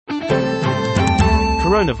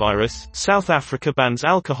Coronavirus, South Africa bans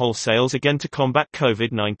alcohol sales again to combat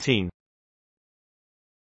COVID-19.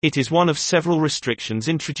 It is one of several restrictions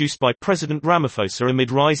introduced by President Ramaphosa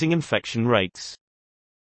amid rising infection rates.